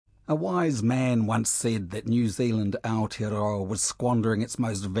A wise man once said that New Zealand Aotearoa was squandering its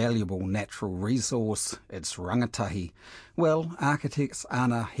most valuable natural resource, its rangatahi. Well, architects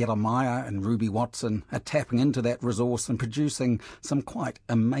Ana Heramaia and Ruby Watson are tapping into that resource and producing some quite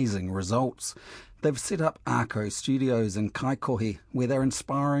amazing results. They've set up Akau studios in Kaikohe, where they're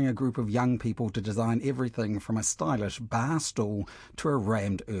inspiring a group of young people to design everything from a stylish bar stool to a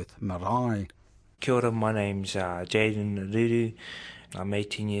rammed earth marae. Kia ora, my name's Jaden Ruru. I'm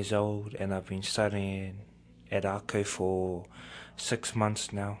 18 years old and I've been studying at Akau for 6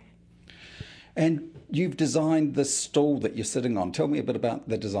 months now. And you've designed this stall that you're sitting on. Tell me a bit about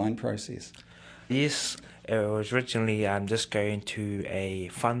the design process. Yes, it was originally just going to a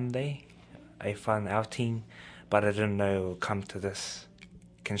fun day, a fun outing, but I didn't know it would come to this,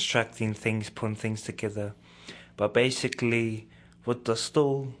 constructing things, putting things together. But basically, with the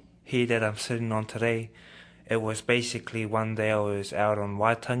stall here that I'm sitting on today, it was basically one day I was out on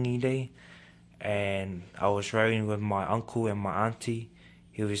Waitangi Day and I was rowing with my uncle and my auntie.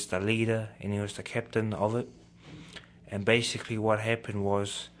 He was the leader and he was the captain of it. And basically what happened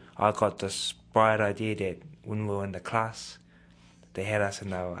was I got this bright idea that when we were in the class, they had us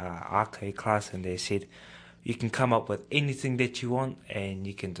in our arcade class and they said, you can come up with anything that you want and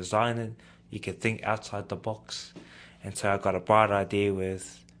you can design it, you can think outside the box. And so I got a bright idea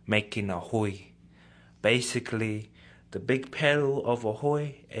with making a hoi. Basically, the big paddle of a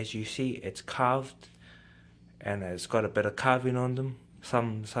hoi, as you see, it's carved and it's got a bit of carving on them.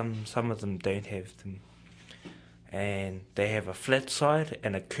 Some of them don't have them. And they have a flat side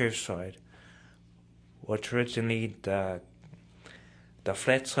and a curved side. Which originally the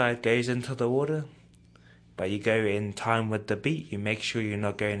flat side goes into the water, but you go in time with the beat. You make sure you're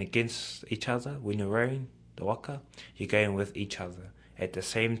not going against each other when you're rowing the waka. You're going with each other at the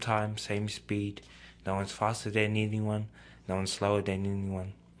same time, same speed. No one's faster than anyone, no one's slower than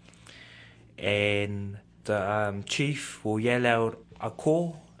anyone. And the chief will yell out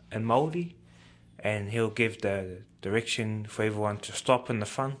Akau in Māori, and he'll give the direction for everyone to stop in the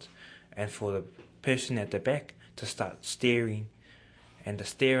front and for the person at the back to start steering. And the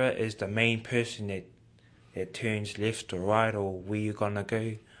steerer is the main person that turns left or right or where you're going to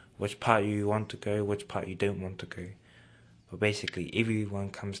go, which part you want to go, which part you don't want to go. But basically everyone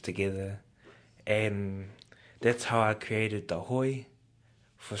comes together. And that's how I created the hoi,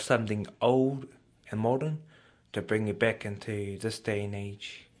 for something old and modern to bring it back into this day and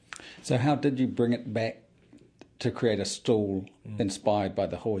age. So how did you bring it back to create a stall inspired by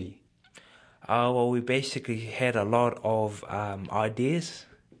the hoi? Well, we basically had a lot of ideas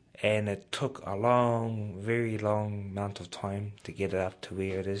and it took a very long amount of time to get it up to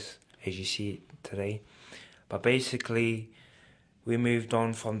where it is, as you see it today. But basically, we moved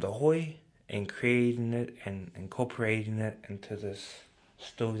on from the hoi and creating it and incorporating it into this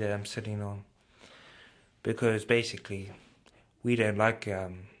stool that I'm sitting on. Because basically, we don't like, I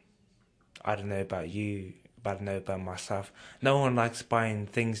don't know about you, but I know about myself, no one likes buying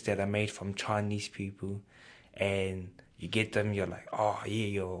things that are made from Chinese people and you get them, you're like, oh yeah,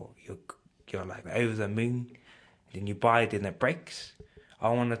 you're like over the moon. Then you buy it and it breaks. I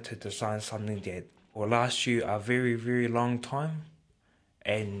wanted to design something that will last you a very, very long time.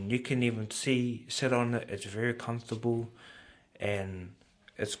 And you can even sit on it, it's very comfortable and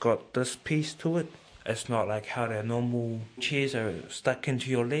it's got this piece to it. It's not like how the normal chairs are stuck into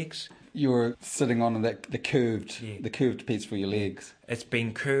your legs. You're sitting on the curved piece for your legs. It's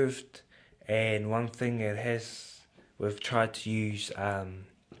been curved, and one thing we've tried to use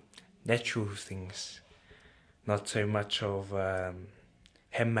natural things, not so much of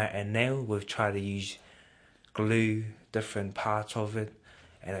hammer and nail. We've tried to use glue, different parts of it.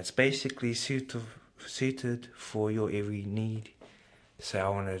 And it's basically suited for your every need. So I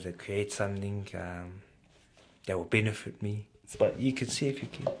wanted to create something that will benefit me. But you can see if you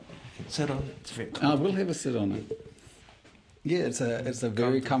can sit on it. It's very comfortable. I will have a sit on it. Yeah, it's a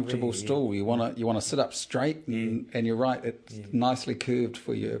very comfortable stool. You want to sit up straight, and you're right. It's nicely curved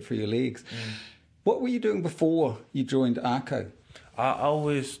for your legs. What were you doing before you joined Akau? I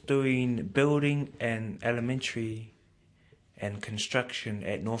was doing building and elementary and construction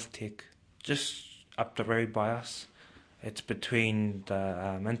at North Tech, just up the road by us. It's between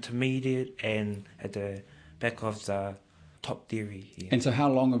the intermediate and at the back of the top dairy here. And so how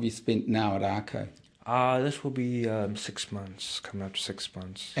long have you spent now at Akau? This will be 6 months, coming up to 6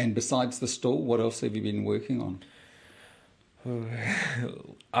 months. And besides the stall, what else have you been working on?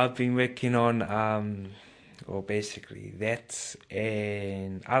 I've been working on, basically that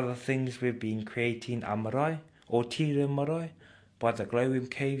and other things. We've been creating a marae, or tira marae, by the glowworm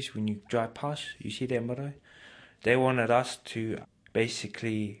caves. When you drive past, you see that marae. They wanted us to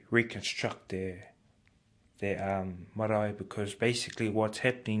basically reconstruct their marae, because basically what's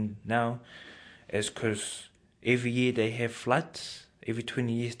happening now is because every year they have floods, every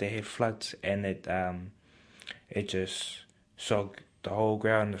 20 years they have floods, and it just the whole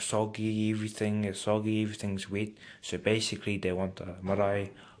ground is soggy, everything's wet. So basically they want the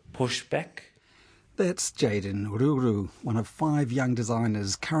marae pushed back. That's Jaden Ruru, one of 5 young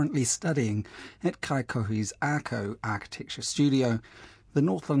designers currently studying at Kaikohe's Akau architecture studio. The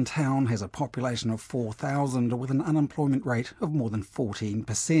Northland town has a population of 4,000 with an unemployment rate of more than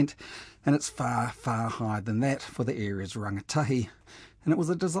 14%, and it's far, far higher than that for the area's rangatahi. And it was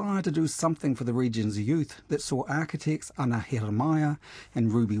a desire to do something for the region's youth that saw architects Ana Heremaya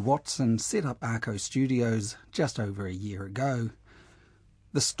and Ruby Watson set up Akau Studios just over a year ago.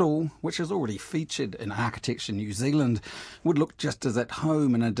 The stall, which is already featured in Architecture New Zealand, would look just as at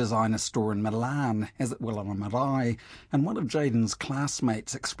home in a designer store in Milan as it will on a marae, and one of Jaden's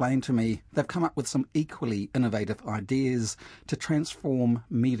classmates explained to me they've come up with some equally innovative ideas to transform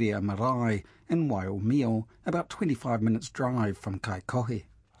Media Marae in Waimea, about 25 minutes drive from Kaikohe.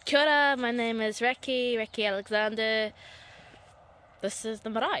 Kia ora, my name is Raki Alexander. This is the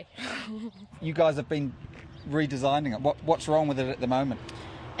marae. You guys have been redesigning it. What's wrong with it at the moment?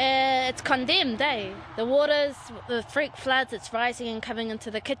 It's condemned, eh? The freak floods, it's rising and coming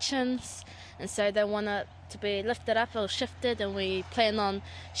into the kitchens, and so they want it to be lifted up or shifted, and we plan on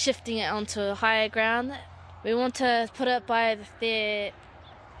shifting it onto higher ground. We want to put it by their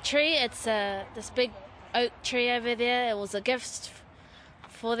tree. It's this big oak tree over there. It was a gift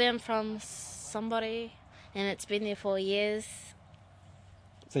for them from somebody, and it's been there for years.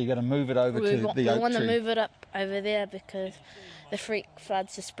 So you've got to move it over to the oak tree? We want to move it up over there because the freak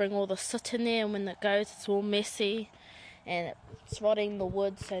floods just bring all the soot in there, and when it goes it's all messy and it's rotting the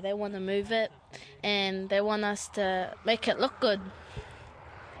wood, so they want to move it and they want us to make it look good.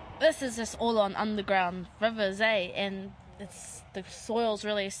 This is just all on underground rivers, eh? And the soil's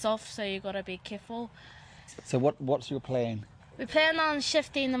really soft, so you've got to be careful. So what's your plan? We plan on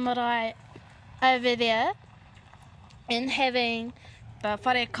shifting the marae over there and having the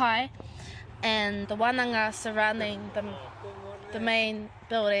whare kai and the wananga surrounding the main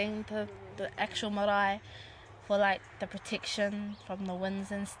building, the actual marae, for like the protection from the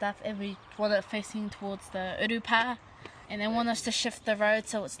winds and stuff, and we want it facing towards the urupa, and they want us to shift the road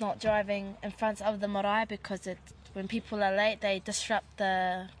so it's not driving in front of the marae, because when people are late they disrupt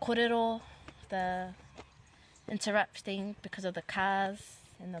the korero, the interrupting because of the cars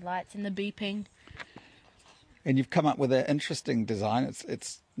and the lights and the beeping. And you've come up with an interesting design.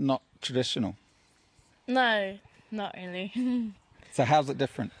 It's not traditional. No, not really. So how's it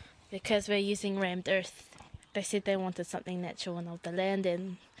different? Because we're using rammed earth. They said they wanted something natural and of the land,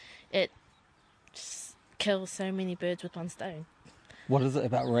 and it just kills so many birds with one stone. What is it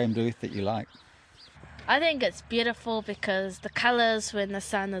about rammed earth that you like? I think it's beautiful because the colours when the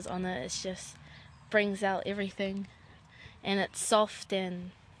sun is on it, it just brings out everything. And it's soft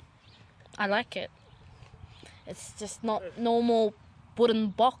and I like it. It's just not normal wooden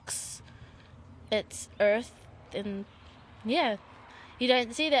box. It's earth, and yeah, you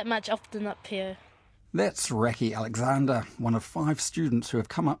don't see that much often up here. That's Raki Alexander, one of 5 students who have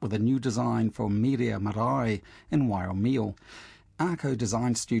come up with a new design for Media Marae in Waimea. Akau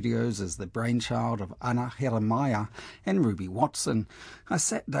Design Studios is the brainchild of Ana Heremaya and Ruby Watson. I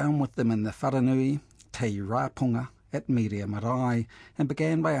sat down with them in the wharanui, Te Rapunga, at Media Marae, and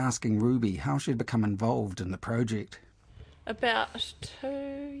began by asking Ruby how she'd become involved in the project. About 2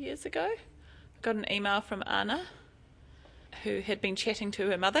 years ago, I got an email from Anna, who had been chatting to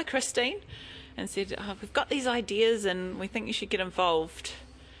her mother, Christine, and said, we've got these ideas and we think you should get involved.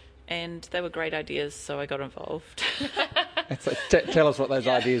 And they were great ideas, so I got involved. Tell us what those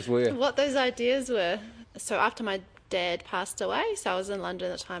ideas were. What those ideas were. So after my dad passed away, so I was in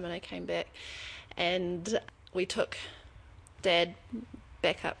London at the time and I came back, and we took Dad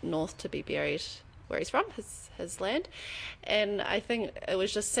back up north to be buried where he's from, his land. And I think it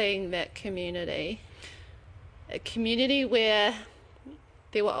was just seeing that community, a community where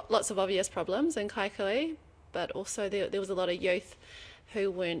there were lots of obvious problems in Kaikohe, but also there was a lot of youth who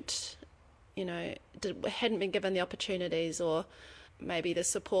weren't, hadn't been given the opportunities or maybe the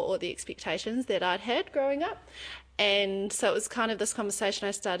support or the expectations that I'd had growing up. And so it was kind of this conversation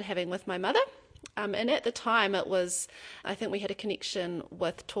I started having with my mother. And at the time I think we had a connection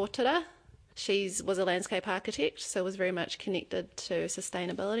with Tōtara. She was a landscape architect, so was very much connected to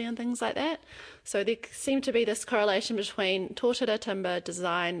sustainability and things like that. So there seemed to be this correlation between Tōtara timber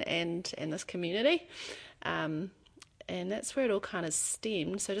design and this community. And that's where it all kind of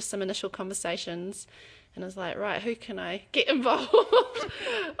stemmed. So just some initial conversations, And I was like, right, who can I get involved?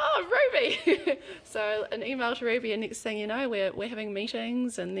 Oh, Ruby. So an email to Ruby, and next thing you know, we're having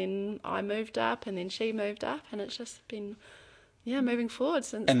meetings, and then I moved up, and then she moved up, and it's just been, moving forward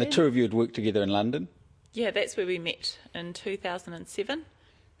since And the then. two of you had worked together in London? Yeah, that's where we met in 2007.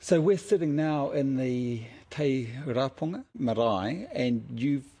 So we're sitting now in the Te Rapunga marae, and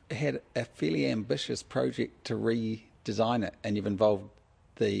you've had a fairly ambitious project to redesign it, and you've involved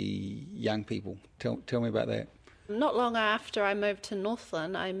the young people. Tell me about that. Not long after I moved to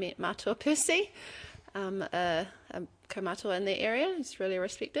Northland, I met Matua Percy, a kaumātua in the area. He's really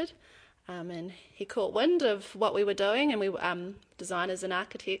respected. And he caught wind of what we were doing, and we were designers and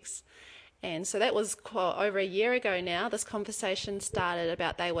architects. And so that was over a year ago now. This conversation started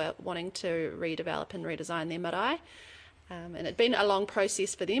about they were wanting to redevelop and redesign their marae. And it'd been a long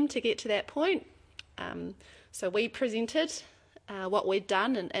process for them to get to that point. So we presented what we'd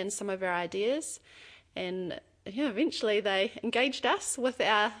done and some of our ideas. And eventually they engaged us with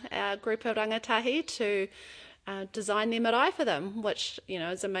our group of rangatahi to design their marae for them, which,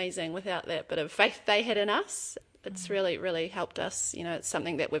 is amazing. Without that bit of faith they had in us, it's really, really helped us. It's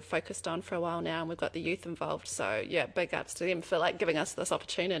something that we've focused on for a while now, and we've got the youth involved. So, big ups to them for giving us this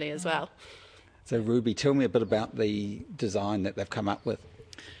opportunity as well. So, Ruby, tell me a bit about the design that they've come up with.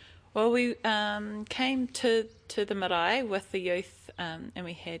 Well, we came to the marae with the youth, and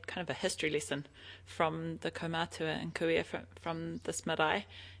we had kind of a history lesson from the kaumātua and kuia from this marae,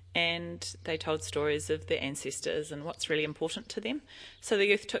 and they told stories of their ancestors and what's really important to them. So the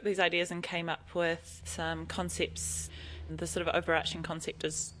youth took these ideas and came up with some concepts. The sort of overarching concept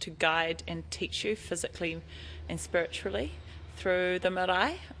is to guide and teach you physically and spiritually through the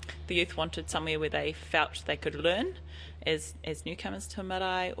marae. The youth wanted somewhere where they felt they could learn as newcomers to a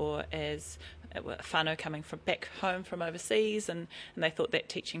marae, or as whānau coming from back home from overseas, and they thought that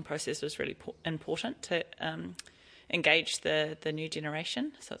teaching process was really important to engage the new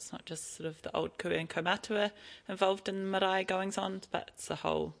generation. So it's not just sort of the old kuia and kaumātua involved in marae goings on, but it's the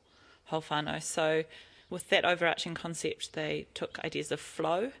whole whānau. So with that overarching concept, they took ideas of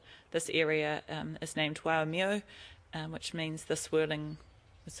flow. This area is named Waiomio, which means the swirling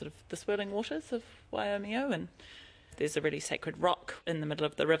waters of Waiomio, and there's a really sacred rock in the middle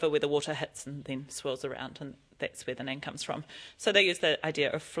of the river where the water hits and then swirls around, and that's where the name comes from. So they use the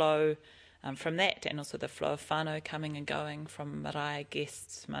idea of flow from that, and also the flow of whānau coming and going, from marae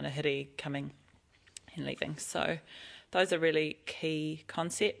guests, manahiri coming and leaving. So those are really key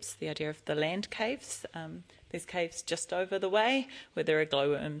concepts. The idea of the land caves. There's caves just over the way where there are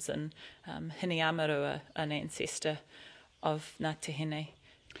glowworms, and Hiniamaru, an ancestor of Ngā Tehene,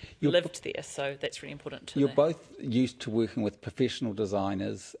 lived there, so that's really important to You're both used to working with professional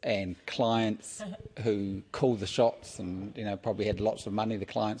designers and clients who call the shots, and probably had lots of money, the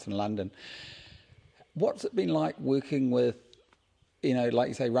clients in London. What's it been like working with, like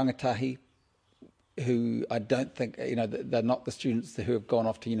you say, rangatahi, who I don't think, they're not the students who have gone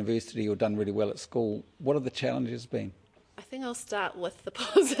off to university or done really well at school? What have the challenges been? I think I'll start with the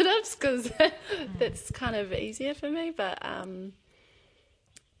positives, because that's kind of easier for me, but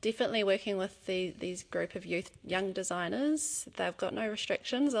definitely working with these group of young designers. They've got no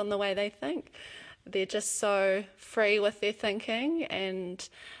restrictions on the way they think. They're just so free with their thinking, and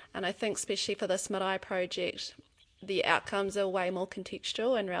I think especially for this marae project, the outcomes are way more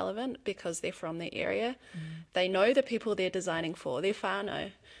contextual and relevant because they're from the area. They know the people they're designing for, they're whānau.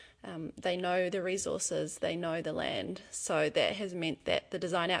 They know the resources, they know the land. So that has meant that the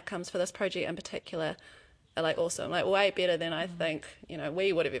design outcomes for this project in particular are awesome, way better than I think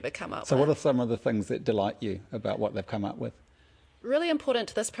we would have ever come up with. So what are some of the things that delight you about what they've come up with? Really important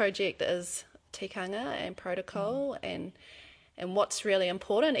to this project is tikanga and protocol, and what's really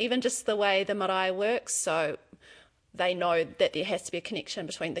important, even just the way the marae works. So they know that there has to be a connection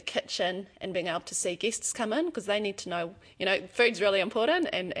between the kitchen and being able to see guests come in, because they need to know, food's really important,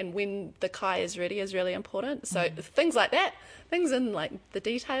 and when the kai is ready is really important. So things like that, things in the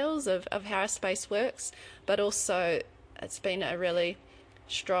details of how a space works, but also it's been a really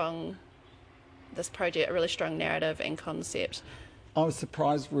strong narrative and concept. I was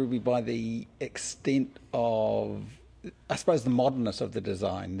surprised, Ruby, by the extent of, I suppose, the modernness of the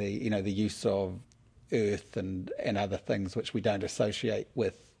design, the use of earth and other things which we don't associate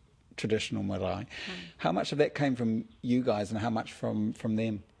with traditional marae. How much of that came from you guys and how much from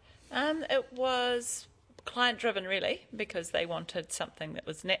them? It was client driven, really, because they wanted something that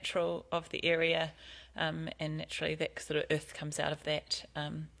was natural of the area, and naturally that sort of earth comes out of that,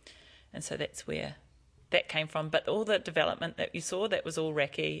 and so that's where that came from. But all the development that you saw, that was all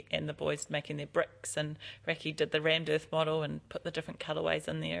Raki and the boys making their bricks, and Raki did the rammed earth model and put the different colourways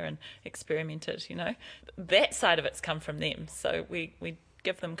in there and experimented, That side of it's come from them. So we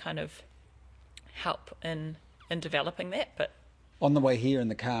give them kind of help in developing that. But on the way here in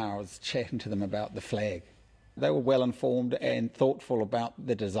the car, I was chatting to them about the flag. They were well informed and thoughtful about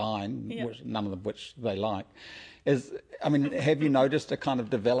the design, which, none of which they like. Have you noticed a kind of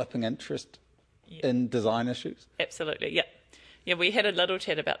developing interest in design issues? Absolutely, yeah. Yeah, we had a little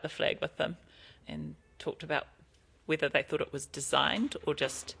chat about the flag with them and talked about whether they thought it was designed or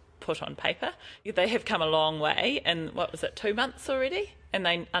just put on paper. They have come a long way in, 2 months already? And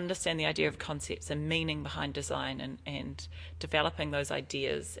they understand the idea of concepts and meaning behind design and developing those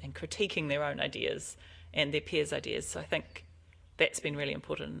ideas and critiquing their own ideas and their peers' ideas. So I think that's been really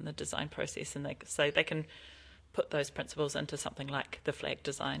important in the design process, and they can put those principles into something like the flag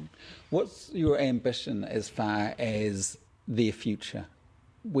design. What's your ambition as far as their future?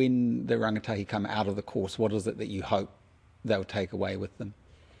 When the rangatahi come out of the course, what is it that you hope they'll take away with them?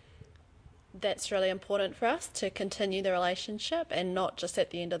 That's really important for us, to continue the relationship and not just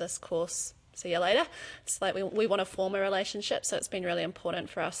at the end of this course, see you later. It's like we want to form a relationship, so it's been really important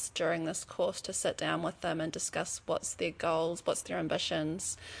for us during this course to sit down with them and discuss what's their goals, what's their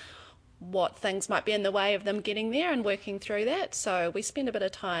ambitions, what things might be in the way of them getting there and working through that. So we spend a bit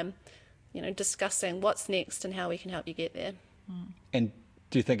of time, discussing what's next and how we can help you get there. And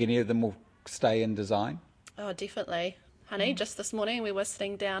do you think any of them will stay in design? Oh, definitely. Honey, just this morning we were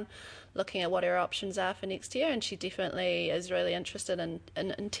sitting down looking at what her options are for next year, and she definitely is really interested in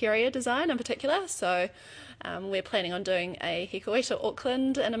interior design in particular. So we're planning on doing a hikoe to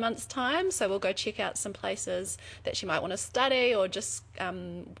Auckland in a month's time, so we'll go check out some places that she might want to study, or just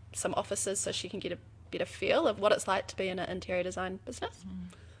some offices, so she can get a better feel of what it's like to be in an interior design business.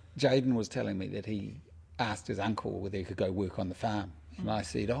 Jaden was telling me that he asked his uncle whether he could go work on the farm, and I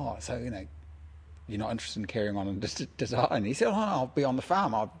said, you're not interested in carrying on in design? He said, no, I'll be on the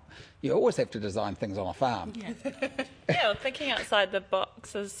farm. You always have to design things on a farm. Yeah, thinking outside the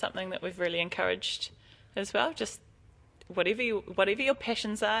box is something that we've really encouraged as well. Just whatever your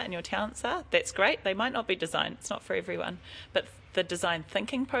passions are and your talents are, that's great. They might not be design. It's not for everyone. But the design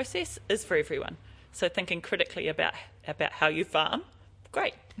thinking process is for everyone. So thinking critically about how you farm,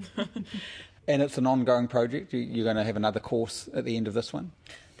 great. And it's an ongoing project? You're going to have another course at the end of this one?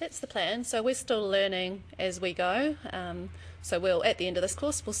 That's the plan. So we're still learning as we go. So at the end of this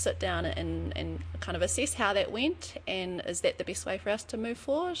course, we'll sit down and kind of assess how that went, and is that the best way for us to move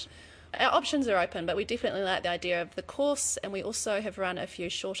forward? Our options are open, but we definitely like the idea of the course, and we also have run a few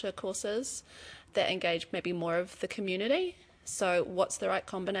shorter courses that engage maybe more of the community. So what's the right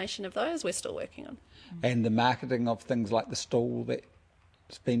combination of those? We're still working on. And the marketing of things like the stall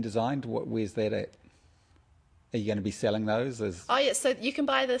that's been designed, where's that at? Are you going to be selling those? Oh, yeah, so you can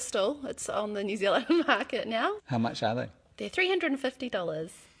buy the stall. It's on the New Zealand market now. How much are they? They're $350,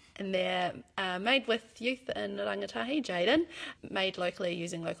 and they're made with youth in rangatahi, Jaden, made locally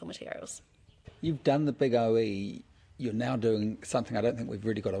using local materials. You've done the big OE. You're now doing something I don't think we've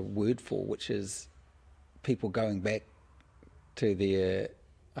really got a word for, which is people going back to their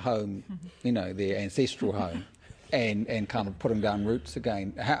home, their ancestral home, and kind of putting down roots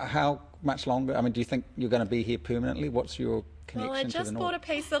again. How much longer? Do you think you're going to be here permanently? What's your connection to the north? Well, I just bought a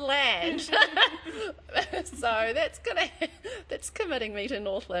piece of land, so that's committing me to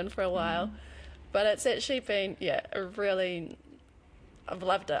Northland for a while. But it's actually been, I've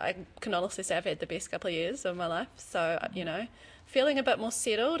loved it. I can honestly say I've had the best couple of years of my life. So, feeling a bit more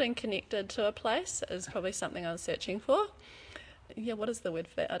settled and connected to a place is probably something I was searching for. Yeah, what is the word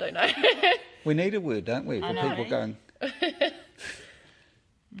for that? I don't know. We need a word, don't we, for people going...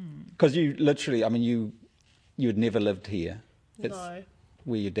 Because you literally, you had never lived here. It's no.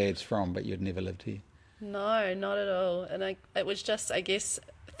 Where your dad's from, but you'd never lived here. No, not at all. And it was just, I guess,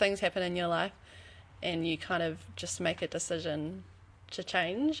 things happen in your life and you kind of just make a decision to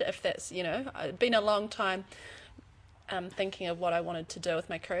change. If that's, it'd been a long time thinking of what I wanted to do with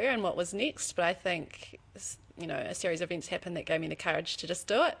my career and what was next. But I think, a series of events happened that gave me the courage to just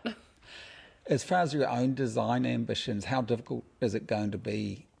do it. As far as your own design ambitions, how difficult is it going to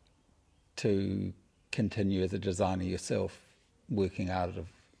be to continue as a designer yourself, working out of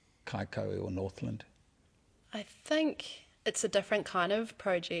Kaikohe or Northland? I think it's a different kind of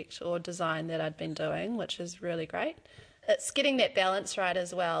project or design that I'd been doing, which is really great. It's getting that balance right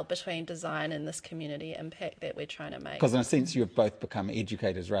as well between design and this community impact that we're trying to make. Because in a sense you've both become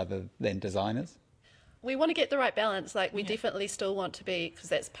educators rather than designers. We want to get the right balance. We definitely still want to be, because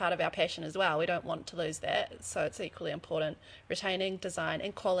that's part of our passion as well. We don't want to lose that. So it's equally important retaining design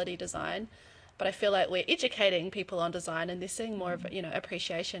and quality design, But I feel like we're educating people on design and they're seeing more of,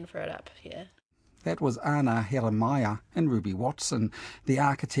 appreciation for it up here. That was Ana Jeremiah and Ruby Watson, the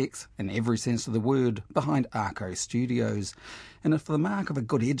architects, in every sense of the word, behind Akau Studios. And if the mark of a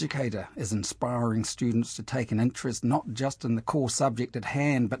good educator is inspiring students to take an interest not just in the core subject at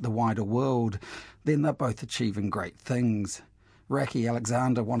hand but the wider world, then they're both achieving great things. Raki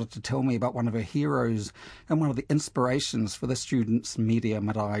Alexander wanted to tell me about one of her heroes and one of the inspirations for the students' media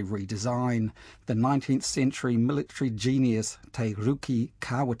marae redesign, the 19th century military genius Te Ruki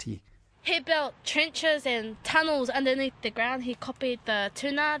Kawati. He built trenches and tunnels underneath the ground. He copied the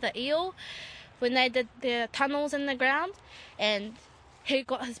tuna, the eel, when they did their tunnels in the ground. And he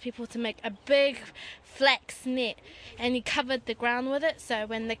got his people to make a big flax net and he covered the ground with it. So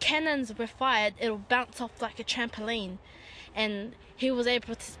when the cannons were fired, it'll bounce off like a trampoline. And he was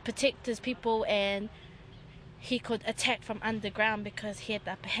able to protect his people and he could attack from underground because he had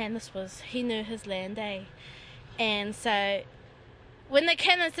the upper hand. He knew his land, eh? And so when the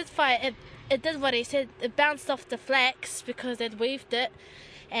cannons did fire, it did what he said. It bounced off the flax because they'd weaved it,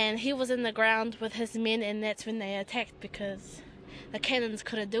 and he was in the ground with his men, and that's when they attacked because the cannons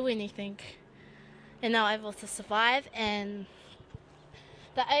couldn't do anything. And they were able to survive. And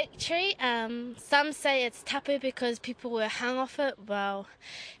the oak tree, some say it's tapu because people were hung off it,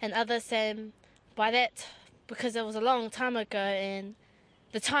 and others say by that because it was a long time ago, and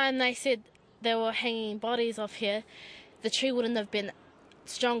the time they said they were hanging bodies off here, the tree wouldn't have been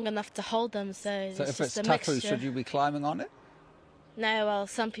strong enough to hold them. So if it's tapu, should you be climbing on it? No, well,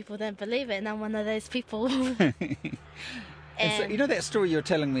 some people don't believe it, and I'm one of those people. And so, you know that story you're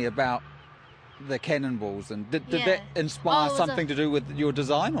telling me about the cannonballs, and did that inspire something to do with your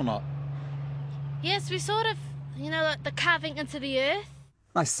design or not? Yes, we sort of, like the carving into the earth.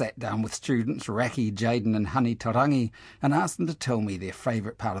 I sat down with students Raki, Jaden and Honey Tarangi and asked them to tell me their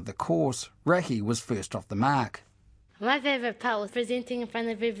favourite part of the course. Raki was first off the mark. My favourite part was presenting in front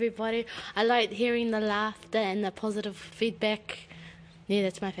of everybody. I liked hearing the laughter and the positive feedback. Yeah,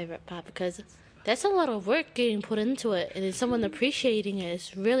 that's my favourite part because that's a lot of work getting put into it, and then someone appreciating it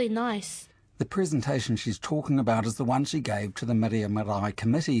is really nice. The presentation she's talking about is the one she gave to the Media Marae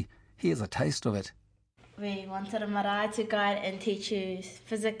Committee. Here's a taste of it. We wanted a marae to guide and teach you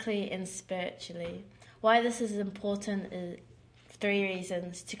physically and spiritually. Why this is important is 3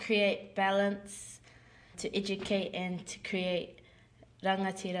 reasons: to create balance, to educate and to create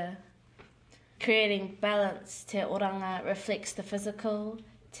rangatira. Creating balance, te oranga reflects the physical,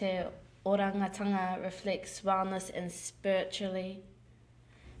 te orangatanga reflects wellness and spiritually,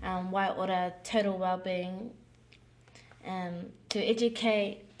 waiora total well-being, to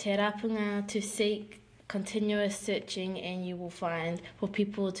educate, te rapunga, to seek continuous searching, and you will find for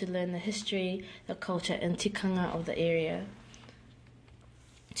people to learn the history, the culture and tikanga of the area.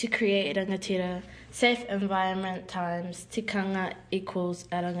 To create rangatira, safe environment times tikanga equals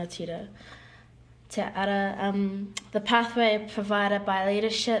a rangatira. Te ara, the pathway provided by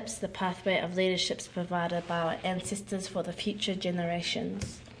leaderships, the pathway of leaderships provided by our ancestors for the future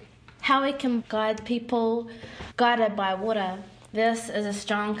generations. How we can guide people, guided by water. This is a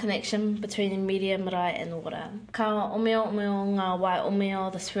strong connection between media marae and water. Ka omeo omeo ngā wai omeo,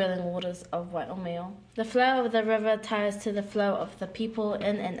 the swirling waters of wai omeo. The flow of the river ties to the flow of the people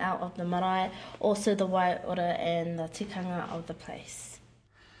in and out of the marae, also the waiora and the tikanga of the place.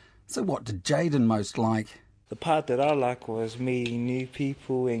 So what did Jaden most like? The part that I like was meeting new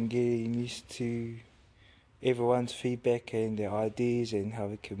people and getting used to everyone's feedback and their ideas and how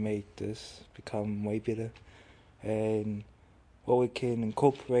we can make this become way better, and what we can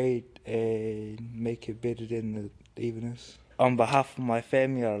incorporate and make it better than the evenness. On behalf of my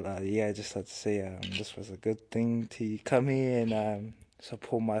family, I just like to say this was a good thing to come here and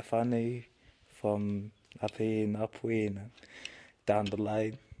support my whānau from up here and up here and down the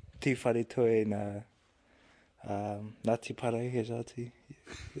line. Tī whare toi and Ngāti Parahi as ati.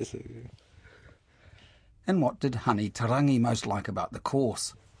 And what did Honey Tarangi most like about the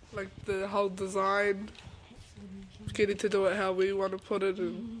course? Like the whole design, getting to do it how we want to put it,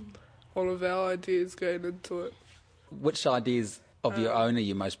 and all of our ideas going into it. Which ideas of your own are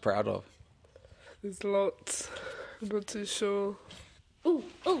you most proud of? There's lots. I'm not too sure. Ooh.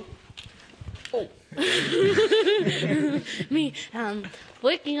 Me,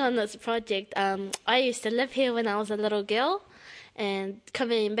 working on this project, I used to live here when I was a little girl, and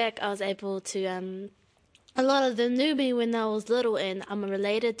coming back I was able to, a lot of them knew me when I was little, and I'm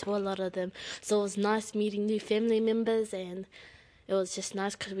related to a lot of them, so it was nice meeting new family members, and it was just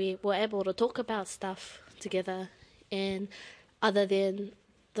nice because we were able to talk about stuff together, and other than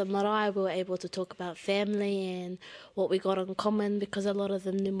the marae, we were able to talk about family and what we got in common because a lot of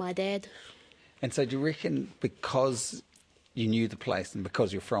them knew my dad. And so do you reckon because you knew the place and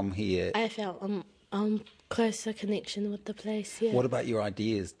because you're from here... I felt closer connection with the place, yeah. What about your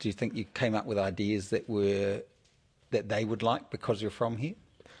ideas? Do you think you came up with ideas that they would like because you're from here?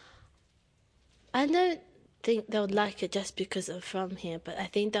 I don't think they would like it just because I'm from here, but I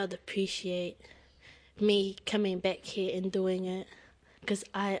think they would appreciate me coming back here and doing it, because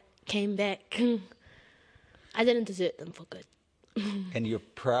I came back. I didn't desert them for good. And you're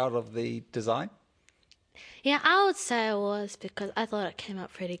proud of the design? Yeah, I would say I was, because I thought it came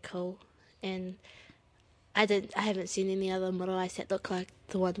out pretty cool, and I haven't seen any other maraes that look like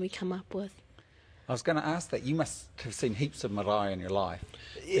the one we come up with. I was going to ask that. You must have seen heaps of marae in your life.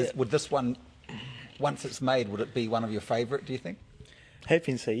 Yeah. Would this one, once it's made, would it be one of your favourite, do you think?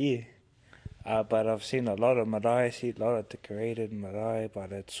 Hoping so, yeah. But I've seen a lot of marae, a lot of decorated marae,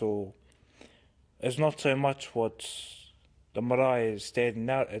 but it's not so much what's the marae is standing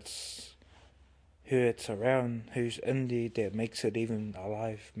out, it's who it's around, who's in there that makes it even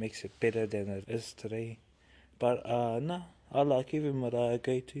alive, makes it better than it is today. But no, I like every marae I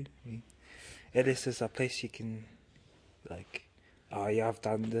go to. Yeah. It is just a place you can, like, oh yeah, I've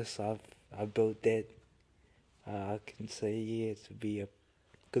done this, I've built that. I can say, yeah, it would be a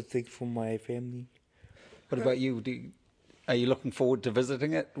good thing for my family. What about you? Are you looking forward to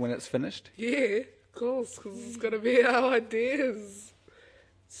visiting it when it's finished? Yeah, of course, because it's going to be our ideas.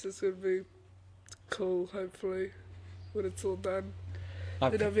 It's just going to be cool, hopefully, when it's all done.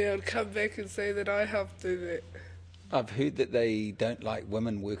 Then I'll be able to come back and say that I helped do that. I've heard that they don't like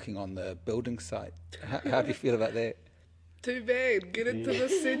women working on the building site. How do you feel about that? Too bad. Get into the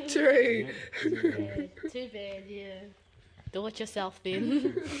century. Yeah, too bad, yeah. Do it yourself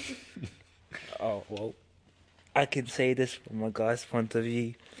then. Oh, well, I can say this from a guy's point of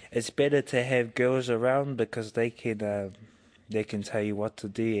view. It's better to have girls around because they can tell you what to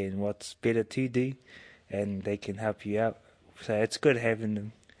do and what's better to do, and they can help you out. So it's good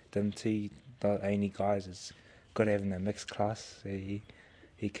having them too, not only guys. It's good having a mixed class. So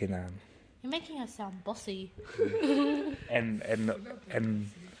he can. You're making us sound bossy. and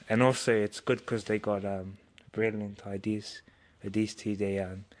also it's good because they got brilliant ideas. These two,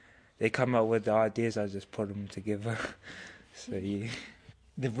 they come up with the ideas. I just put them together. So yeah.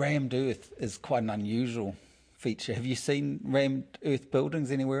 The rammed earth is quite an unusual feature. Have you seen rammed earth buildings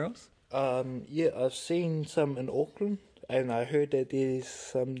anywhere else? Yeah, I've seen some in Auckland, and I heard that there's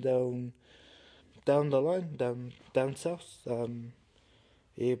some down the line, down south.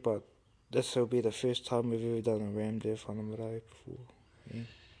 Yeah, but this will be the first time we've ever done a rammed earth on a marae before. Yeah.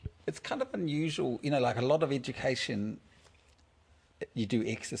 It's kind of unusual, like a lot of education, you do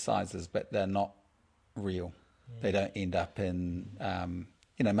exercises, but they're not real. Yeah. They don't end up in,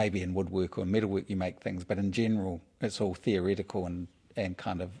 maybe in woodwork or metalwork you make things, but in general, it's all theoretical and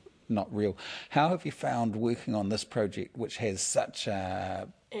kind of not real. How have you found working on this project, which has such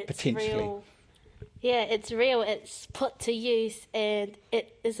potentially... Real. Yeah, it's real. It's put to use, and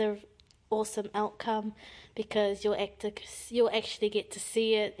it is a awesome outcome because you'll actually get to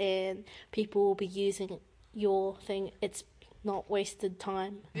see it, and people will be using your thing. It's not wasted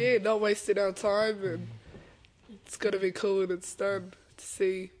time. Yeah, not wasting our time, and it's going to be cool when it's done to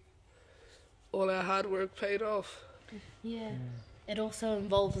see all our hard work paid off. Yeah. It also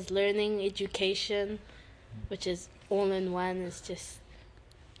involves learning, education, which is all in one. It's just,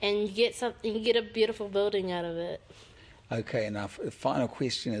 and you get a beautiful building out of it. Okay, enough. The final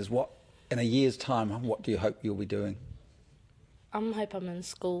question is, what in a year's time, what do you hope you'll be doing? I hope I'm in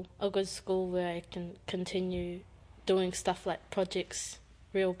school, a good school where I can continue doing stuff like projects,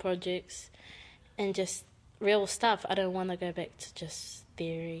 real projects, and just real stuff. I don't want to go back to just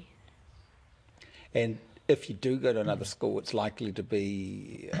theory. And if you do go to another school, it's likely to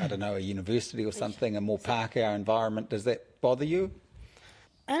be, I don't know, a university or something, a more Pākehā environment. Does that bother you?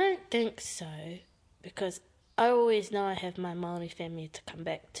 I don't think so, because I always know I have my Māori family to come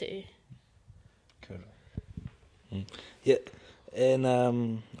back to. Cool. Yeah,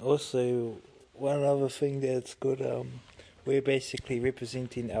 and also one other thing that's good, we're basically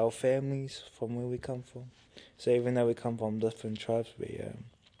representing our families from where we come from. So even though we come from different tribes, we're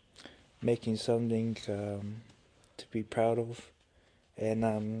making something to be proud of.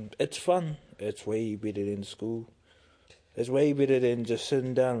 And it's fun. It's way better than school. It's way better than just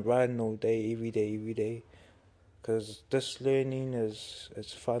sitting down writing all day, every day. Because this learning is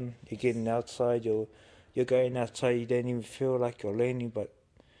fun. You're getting outside, you're going outside, you don't even feel like you're learning, but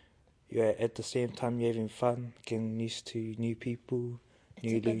you're at the same time you're having fun, getting used to new people.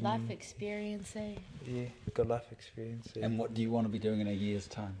 It's a good life experience, eh? Yeah, good life experience. Yeah. And what do you want to be doing in a year's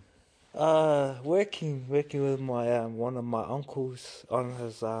time? Working with my one of my uncles on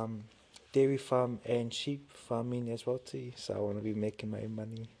his dairy farm and sheep farming as well too. So I want to be making my own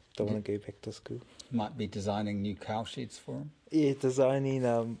money. Don't want to go back to school. Might be designing new cow sheds for them. Yeah, designing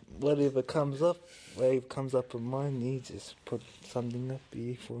whatever comes up in mind. You just put something up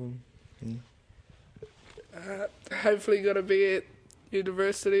here for him. Yeah. Hopefully going to be at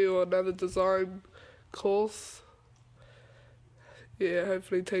university or another design course. Yeah,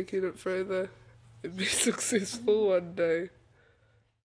 hopefully taking it further and be successful one day.